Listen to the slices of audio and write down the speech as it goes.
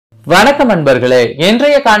வணக்கம் அன்பர்களே,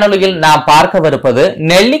 இன்றைய காணொளியில் நாம் பார்க்கவிருப்பது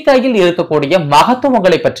நெல்லிக்காயில் இருக்கக்கூடிய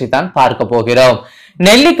மகத்துவங்களை பற்றி தான் பார்க்க போகிறோம்.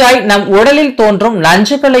 நெல்லிக்காய் நம் உடலில் தோன்றும்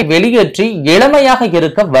நஞ்சுகளை வெளியேற்றி இளமையாக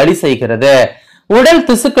இருக்க வழி செய்கிறது. உடல்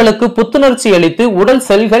திசுக்களுக்கு புத்துணர்ச்சி அளித்து உடல்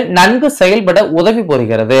செல்கள் நன்கு செயல்பட உதவி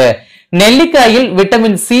புரிகிறது. நெல்லிக்காயில்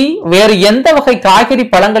விட்டமின் சி வேறு எந்த வகை காய்கறி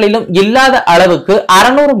பழங்களிலும் இல்லாத அளவுக்கு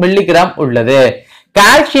 600 மில்லிகிராம் உள்ளது.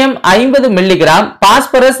 கால்சியம் 50 மில்லிகிராம்,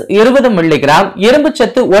 பாஸ்பரஸ் 20 மில்லிகிராம், இரும்பு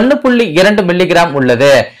சத்து 1.2 மில்லிகிராம்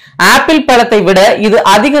உள்ளது. ஆப்பிள் பழத்தை விட இது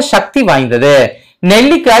அதிக சக்தி வாய்ந்தது.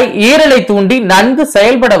 நெல்லிக்காய் ஈரலை தூண்டி நன்கு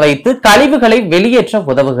செயல்பட வைத்து கழிவுகளை வெளியேற்ற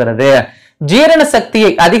உதவுகிறது. ஜீரண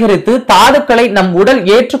சக்தியை அதிகரித்து தாதுக்களை நம் உடல்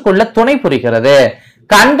ஏற்றுக்கொள்ள துணை புரிகிறது.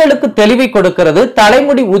 கண்களுக்கு தெளிவை கொடுக்கிறது.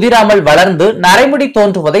 தலைமுடி உதிராமல் வளர்ந்து நரைமுடி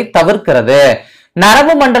தோன்றுவதை தவிர்க்கிறது.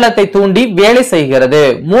 நரம்பு மண்டலத்தை தூண்டி வேலை செய்கிறது.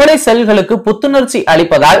 மூளை செல்களுக்கு புத்துணர்ச்சி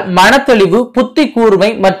அளிப்பதால் மனத்தெளிவு, புத்தி கூர்மை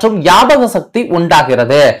மற்றும் ஞாபக சக்தி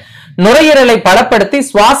உண்டாகிறது. நுரையீரலை பலப்படுத்தி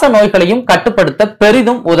சுவாச நோய்களையும் கட்டுப்படுத்த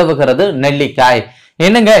பெரிதும் உதவுகிறது நெல்லிக்காய்.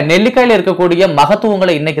 என்னங்க, நெல்லிக்காயில இருக்கக்கூடிய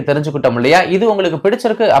மகத்துவங்களை இன்னைக்கு தெரிஞ்சுக்கிட்டோம் இல்லையா? இது உங்களுக்கு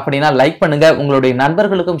பிடிச்சிருக்கு அப்படின்னா லைக் பண்ணுங்க, உங்களுடைய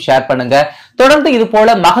நண்பர்களுக்கும் ஷேர் பண்ணுங்க. தொடர்ந்து இது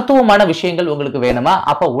போல மகத்துவமான விஷயங்கள் உங்களுக்கு வேணுமா?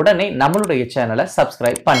 அப்ப உடனே நம்மளுடைய சேனலை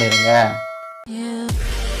சப்ஸ்கிரைப் பண்ணிருங்க.